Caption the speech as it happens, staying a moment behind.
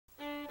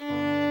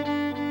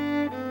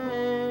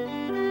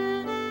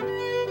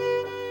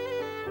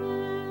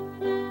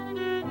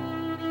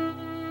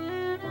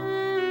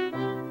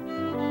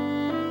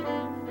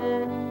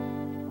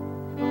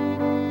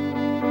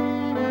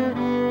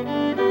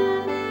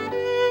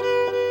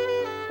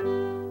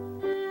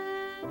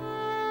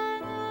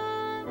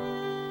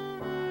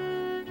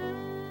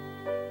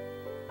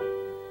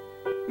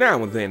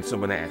Now and then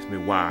someone asks me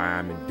why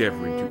I'm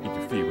endeavoring to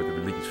interfere with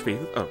the religious faith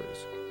of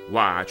others,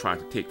 why I try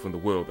to take from the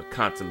world the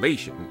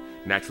consolation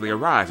naturally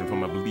arising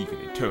from a belief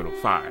in eternal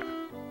fire.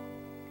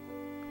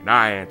 And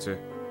I answer,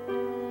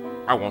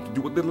 I want to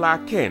do what little I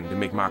can to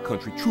make my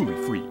country truly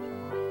free.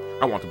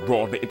 I want to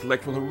broaden the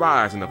intellectual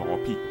horizon of our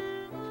people.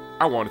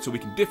 I want it so we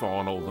can differ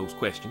on all those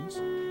questions,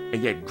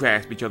 and yet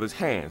grasp each other's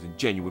hands in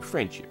genuine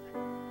friendship.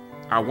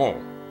 I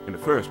want, in the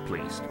first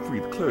place, to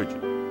free the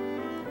clergy.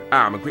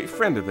 I'm a great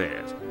friend of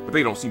theirs, but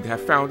they don't seem to have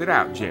found it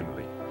out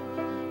generally.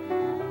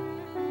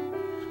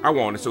 I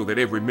want it so that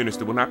every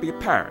minister will not be a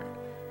parrot,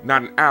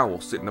 not an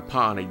owl sitting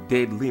upon a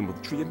dead limb of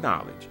the tree of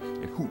knowledge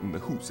and hooting the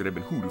hoots that have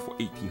been hooted for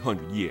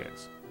 1800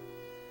 years.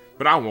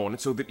 But I want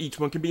it so that each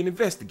one can be an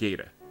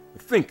investigator, a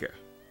thinker.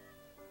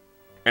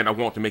 And I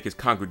want to make his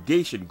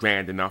congregation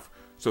grand enough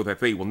so that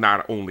they will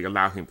not only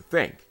allow him to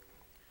think,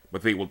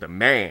 but they will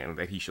demand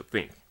that he shall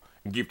think,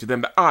 and give to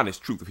them the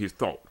honest truth of his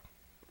thought.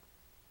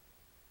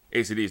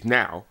 As it is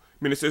now,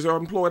 ministers are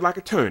employed like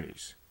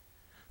attorneys,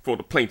 for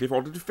the plaintiff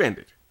or the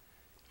defendant.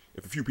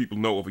 If a few people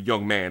know of a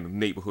young man in the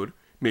neighborhood,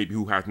 maybe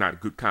who has not a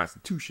good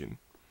constitution,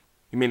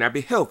 he may not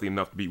be healthy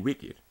enough to be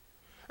wicked.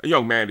 A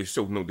young man who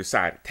shows no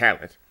decided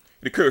talent,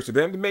 it occurs to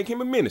them to make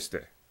him a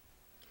minister.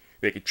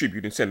 They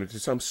contribute and send him to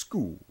some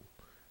school.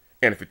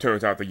 And if it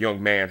turns out the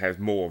young man has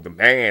more of the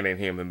man in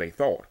him than they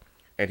thought,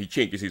 and he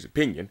changes his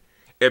opinion,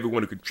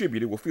 everyone who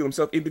contributed will feel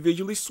himself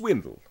individually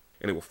swindled,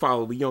 and they will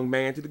follow the young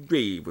man to the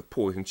grave with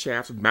poisoned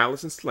shafts of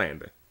malice and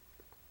slander.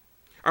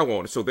 I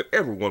want it so that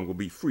everyone will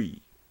be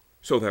free,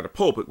 so that a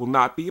pulpit will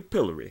not be a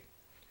pillory.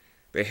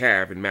 They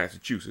have in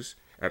Massachusetts,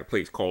 at a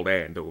place called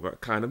Andover, a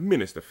kind of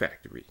minister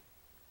factory.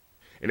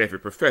 And every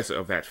professor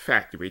of that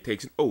factory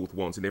takes an oath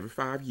once in every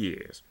 5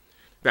 years.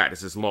 That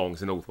is as long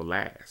as an oath will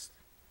last.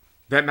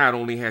 That not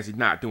only has he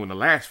not during the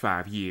last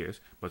 5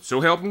 years, but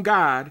so help him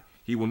God,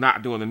 he will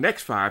not during the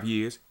next 5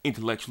 years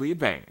intellectually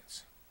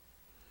advance.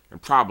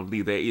 And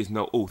probably there is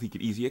no oath he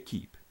could easier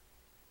keep.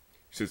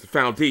 Since the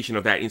foundation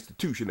of that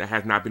institution there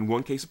has not been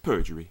one case of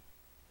perjury.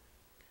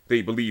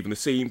 They believe in the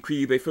same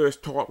creed they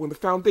first taught when the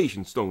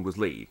foundation stone was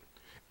laid.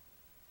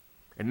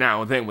 And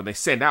now and then when they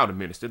send out a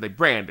minister, they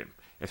brand him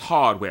as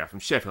hardware from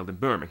Sheffield and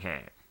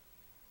Birmingham.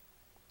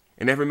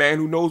 And every man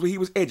who knows where he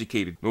was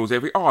educated knows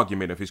every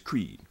argument of his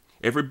creed,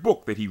 every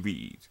book that he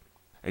reads,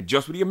 and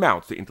just what he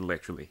amounts to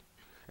intellectually,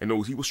 and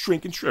knows he will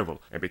shrink and shrivel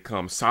and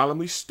become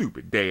solemnly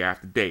stupid day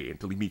after day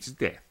until he meets his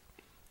death.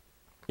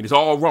 It is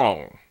all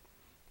wrong.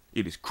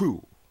 It is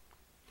cruel.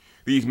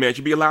 These men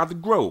should be allowed to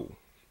grow.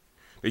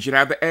 They should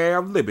have the air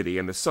of liberty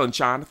and the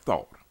sunshine of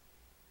thought.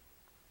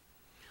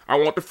 I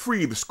want to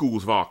free the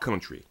schools of our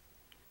country.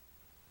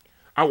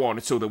 I want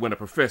it so that when a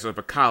professor of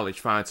a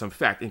college finds some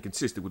fact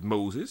inconsistent with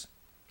Moses,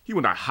 he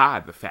will not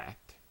hide the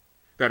fact,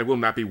 that it will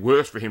not be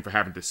worse for him for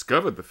having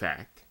discovered the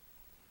fact.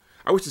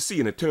 I wish to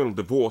see an eternal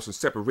divorce and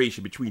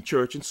separation between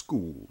church and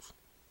schools.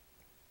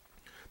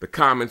 The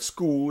common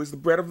school is the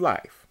bread of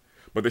life,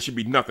 but there should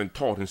be nothing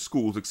taught in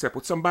schools except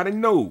what somebody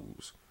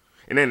knows,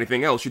 and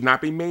anything else should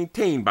not be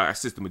maintained by a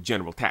system of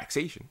general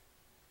taxation.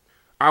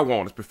 I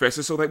want as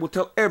professors so they will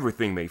tell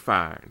everything they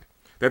find,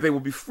 that they will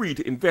be free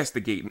to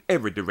investigate in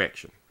every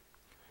direction,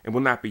 and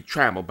will not be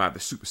trammeled by the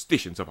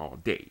superstitions of our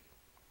day.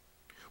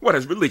 What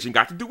has religion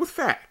got to do with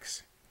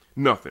facts?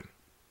 Nothing.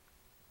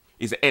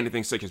 Is there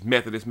anything such as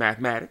Methodist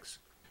mathematics,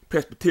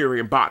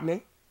 Presbyterian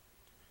botany,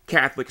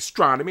 Catholic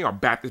astronomy, or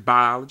Baptist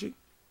biology?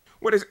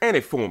 What has any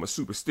form of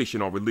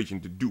superstition or religion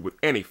to do with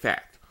any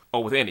fact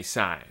or with any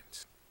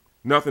science?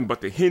 Nothing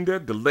but to hinder,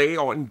 delay,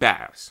 or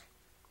embarrass.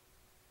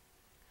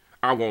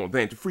 I want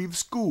then to free the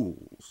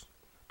schools.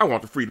 I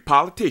want to free the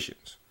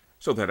politicians,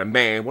 so that a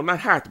man will not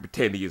have to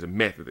pretend he is a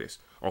Methodist,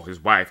 or his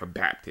wife a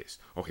Baptist,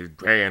 or his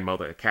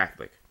grandmother a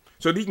Catholic,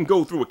 so that he can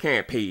go through a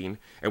campaign,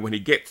 and when he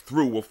gets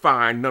through will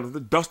find none of the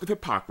dust of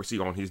hypocrisy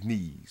on his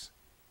knees.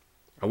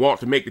 I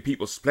want to make the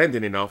people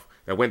splendid enough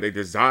that when they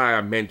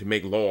desire men to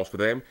make laws for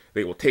them,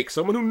 they will take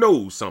someone who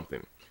knows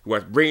something, who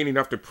has brain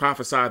enough to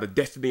prophesy the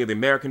destiny of the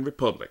American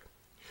Republic,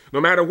 no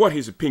matter what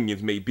his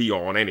opinions may be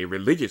on any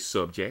religious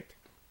subject.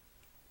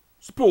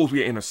 Suppose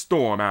we are in a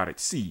storm out at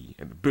sea,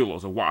 and the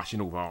billows are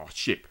washing over our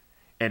ship,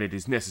 and it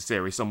is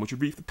necessary someone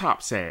should reef the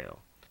topsail,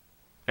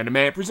 and a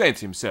man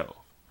presents himself.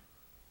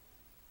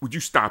 Would you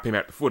stop him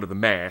at the foot of the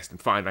mast and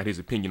find out his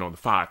opinion on the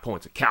 5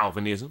 points of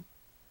Calvinism?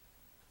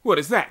 What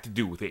has that to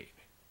do with it?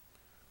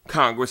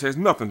 Congress has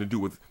nothing to do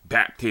with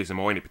baptism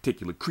or any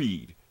particular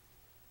creed.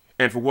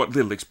 And for what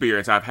little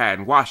experience I've had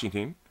in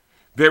Washington,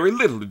 very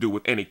little to do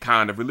with any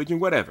kind of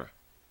religion whatever.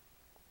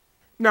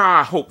 Now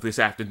I hope this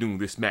afternoon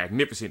this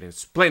magnificent and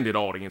splendid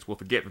audience will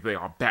forget that they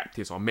are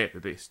Baptists or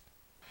Methodists,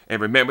 and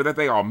remember that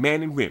they are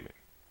men and women.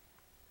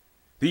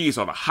 These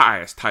are the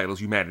highest titles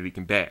humanity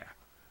can bear,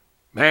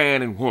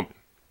 man and woman.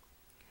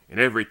 And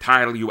every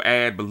title you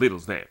add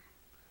belittles them.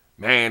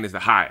 Man is the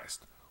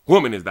highest,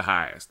 woman is the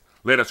highest.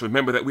 Let us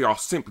remember that we are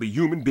simply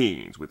human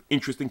beings with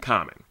interests in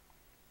common.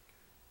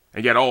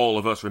 And yet all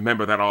of us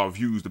remember that our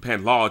views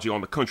depend largely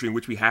on the country in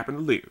which we happen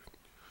to live.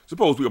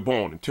 Suppose we were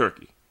born in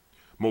Turkey.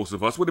 Most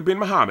of us would have been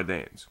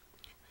Mohammedans.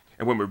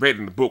 And when we read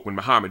in the book when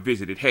Muhammad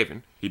visited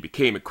heaven, he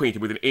became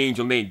acquainted with an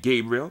angel named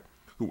Gabriel,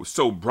 who was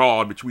so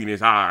broad between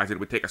his eyes that it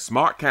would take a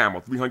smart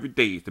camel 300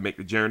 days to make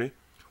the journey,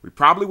 we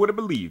probably would have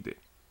believed it.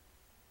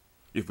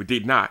 If we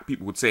did not,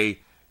 people would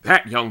say,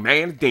 "That young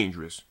man is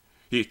dangerous.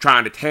 He is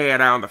trying to tear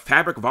down the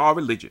fabric of our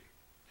religion.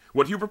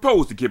 What do you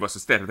propose to give us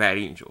instead of that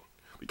angel?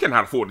 We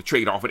cannot afford to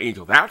trade off an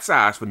angel that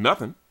size for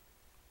nothing."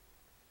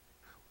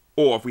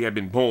 Or if we had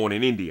been born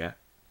in India,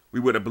 we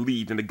would have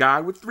believed in a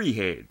God with 3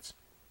 heads.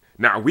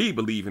 Now we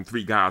believe in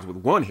 3 gods with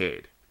 1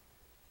 head.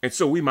 And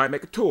so we might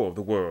make a tour of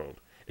the world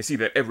and see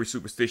that every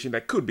superstition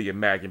that could be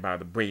imagined by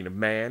the brain of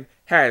man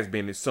has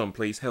been in some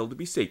place held to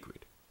be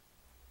sacred.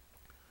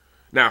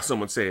 Now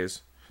someone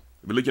says,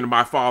 "The religion of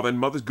my father and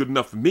mother is good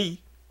enough for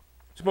me."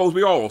 Suppose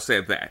we all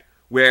said that.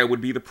 Where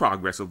would be the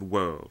progress of the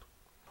world?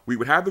 We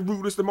would have the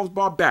rudest and most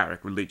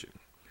barbaric religion,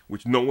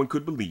 which no one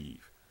could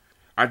believe.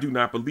 I do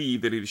not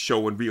believe that it is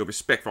showing real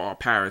respect for our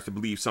parents to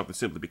believe something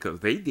simply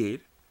because they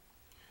did.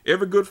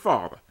 Every good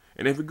father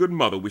and every good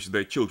mother wishes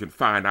their children to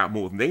find out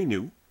more than they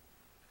knew.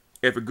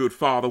 Every good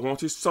father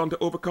wants his son to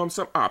overcome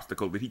some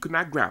obstacle that he could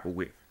not grapple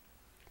with.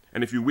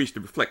 And if you wish to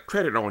reflect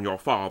credit on your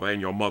father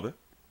and your mother,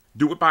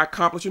 do it by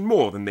accomplishing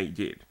more than they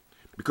did,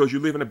 because you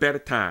live in a better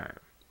time.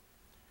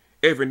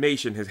 Every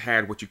nation has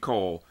had what you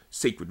call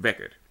sacred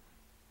record.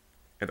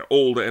 And the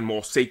older and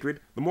more sacred,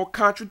 the more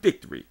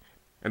contradictory,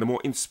 and the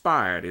more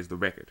inspired is the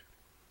record.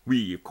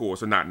 We, of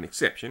course, are not an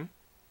exception.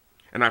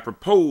 And I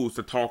propose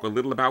to talk a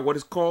little about what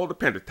is called the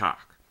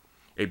Pentateuch,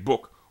 a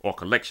book or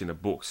collection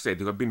of books said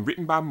to have been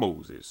written by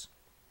Moses.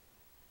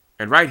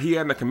 And right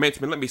here in the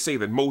commencement, let me say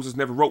that Moses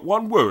never wrote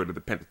 1 word of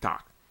the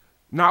Pentateuch.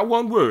 Not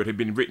 1 word had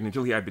been written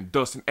until he had been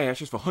dust and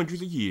ashes for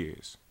hundreds of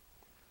years.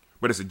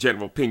 But as a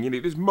general opinion,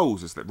 it is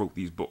Moses that wrote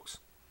these books.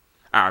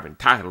 I have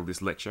entitled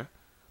this lecture,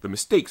 "The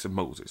Mistakes of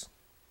Moses."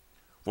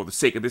 For the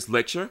sake of this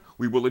lecture,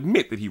 we will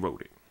admit that he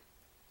wrote it.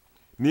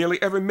 Nearly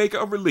every maker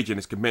of religion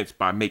is commenced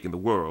by making the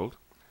world,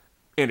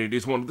 and it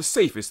is one of the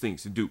safest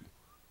things to do,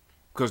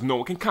 because no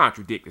one can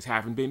contradict its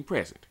having been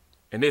present,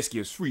 and this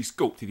gives free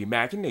scope to the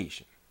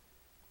imagination.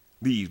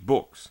 These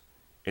books,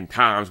 in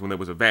times when there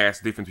was a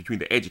vast difference between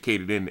the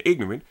educated and the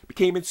ignorant,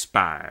 became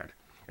inspired,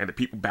 and the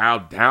people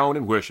bowed down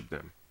and worshipped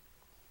them.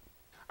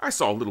 I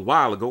saw a little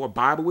while ago a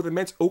Bible with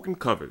immense oaken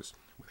covers,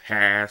 with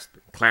hasp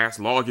and clasps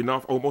large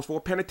enough almost for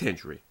a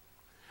penitentiary.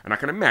 And I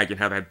can imagine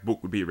how that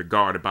book would be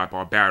regarded by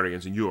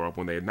barbarians in Europe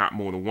when they had not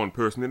more than 1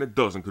 person in a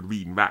dozen could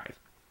read and write.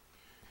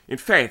 In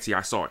fancy,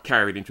 I saw it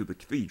carried into the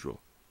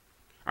cathedral.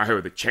 I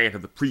heard the chant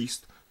of the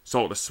priest,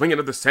 saw the swinging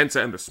of the censer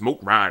and the smoke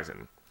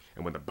rising.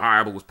 And when the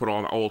Bible was put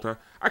on the altar,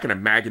 I can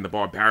imagine the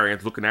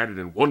barbarians looking at it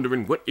and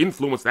wondering what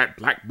influence that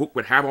black book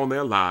would have on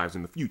their lives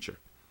in the future.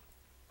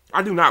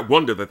 I do not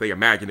wonder that they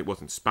imagined it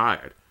was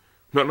inspired.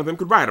 None of them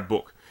could write a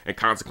book, and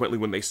consequently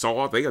when they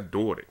saw it, they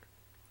adored it.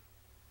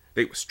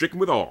 They were stricken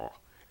with awe,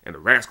 and the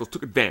rascals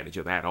took advantage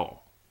of that awe.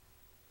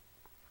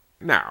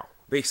 Now,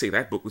 they say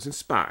that book was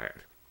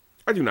inspired.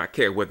 I do not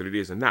care whether it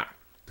is or not.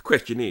 The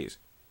question is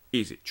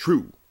it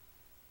true?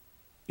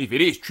 If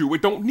it is true,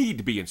 it don't need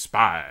to be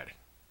inspired.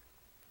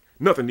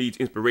 Nothing needs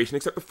inspiration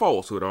except a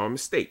falsehood or a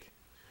mistake.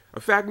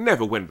 A fact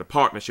never went into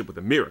partnership with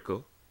a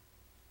miracle.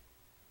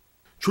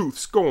 Truth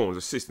scorns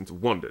assistance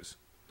of wonders.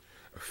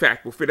 A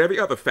fact will fit every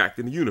other fact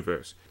in the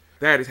universe.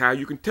 That is how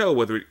you can tell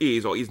whether it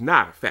is or is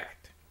not a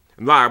fact.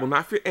 A lie will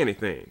not fit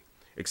anything,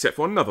 except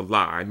for another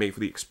lie made for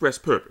the express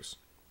purpose.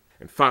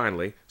 And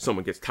finally,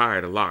 someone gets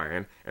tired of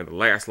lying, and the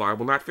last lie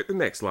will not fit the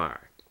next lie.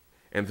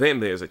 And then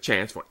there's a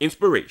chance for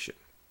inspiration.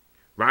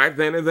 Right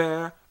then and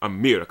there, a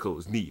miracle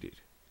is needed.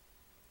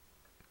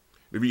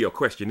 The real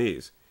question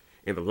is,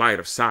 in the light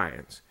of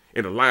science,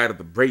 in the light of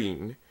the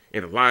brain,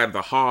 in the light of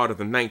the heart of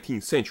the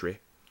 19th century,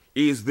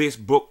 is this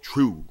book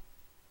true?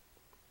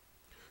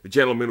 The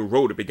gentleman who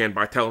wrote it began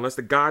by telling us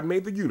that God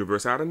made the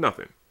universe out of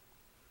nothing.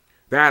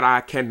 That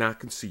I cannot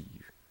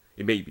conceive.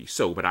 It may be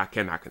so, but I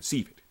cannot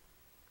conceive it.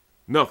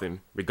 Nothing,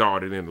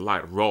 regarded in the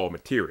light of raw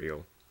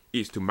material,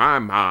 is to my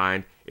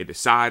mind a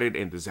decided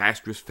and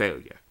disastrous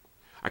failure.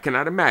 I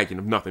cannot imagine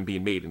of nothing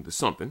being made into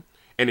something,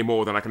 any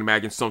more than I can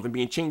imagine something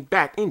being changed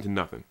back into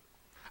nothing.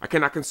 I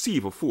cannot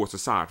conceive of force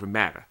aside from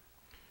matter,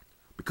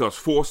 because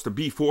force to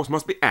be force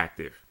must be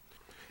active.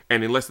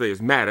 And unless there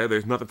is matter, there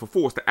is nothing for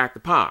force to act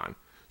upon,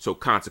 so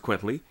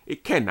consequently,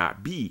 it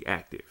cannot be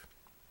active.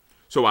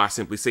 So I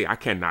simply say I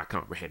cannot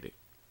comprehend it.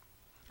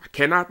 I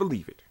cannot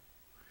believe it.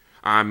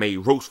 I may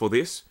roast for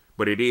this,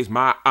 but it is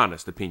my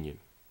honest opinion.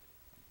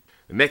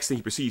 The next thing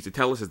he proceeds to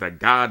tell us is that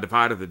God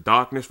divided the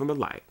darkness from the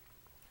light.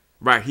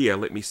 Right here,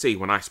 let me say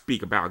when I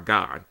speak about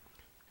God,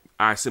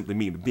 I simply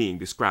mean the being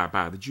described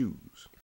by the Jews.